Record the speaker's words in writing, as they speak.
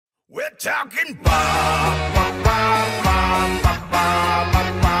We're talking ba ba ba ba ba ba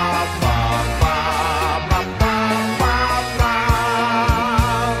ba ba ba ba ba.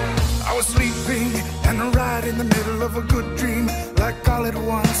 I was sleeping and right in the middle of a good dream. Like all at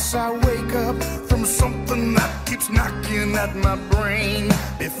once I wake up from something that keeps knocking at my brain.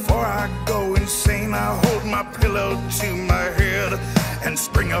 Before I go insane, I hold my pillow to my head and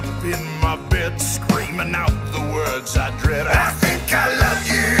spring up in my bed, screaming out the words I dread. I think I love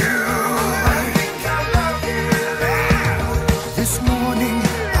you. I think I love you. This morning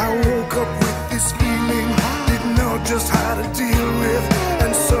I woke up with this feeling, didn't know just how to deal with,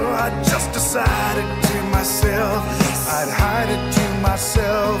 and so I just decided to myself I'd hide it to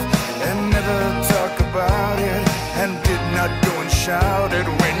myself and never talk about it, and did not go and shout it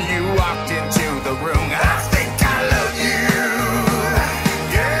when you walked into the room. I think I love you.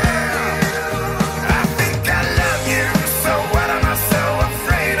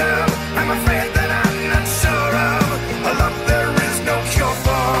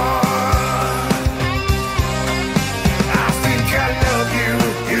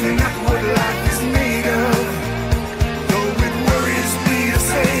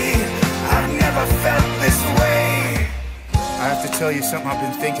 Tell you something I've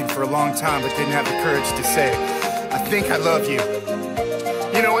been thinking for a long time but didn't have the courage to say. I think I love you.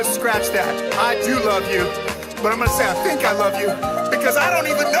 You know what? Scratch that. I do love you. But I'm gonna say I think I love you because I don't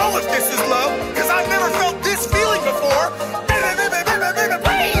even know if this is love, because I've never felt this feeling before.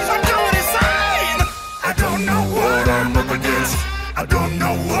 Please, I'm doing a sign. I don't know what I'm up against. I don't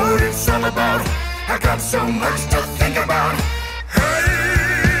know what it's all about. I got so much to think about.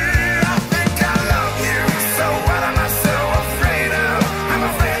 Hey, I think I love you. So what am I so afraid of? I'm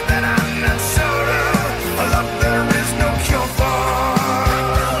afraid that I'm not sure of a love there is no cure for.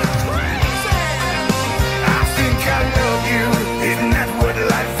 I think I love you. Isn't that what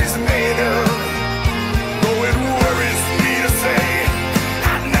life is made of? Though it worries me to say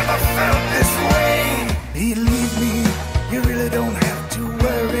I've never felt this way. Believe me, you really don't have to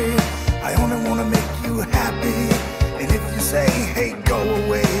worry. I only want to make you happy. And if you say, hey, go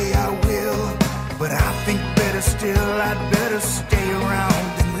away, I will. But I think better still, I'd better stay around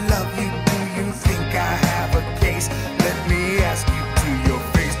and love you. Do you think I have a case? Let me ask you to your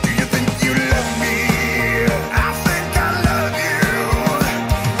face. Do you think you love me? I think I love you.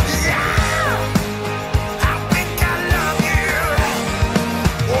 Yeah, I think I love you.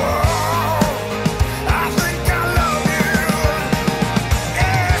 Whoa, I think I love you.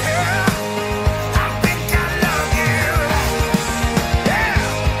 Yeah, I think I love you. Yeah,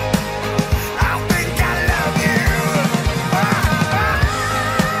 I think I love you.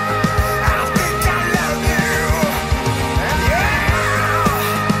 I think I love you. Yeah,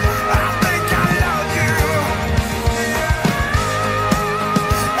 I think I love you.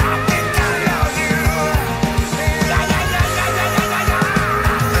 I think I love you. Yeah, yeah, yeah, yeah, yeah, yeah, yeah.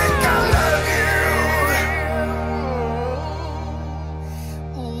 I think I love you.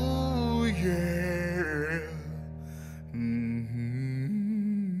 Ooh, yeah.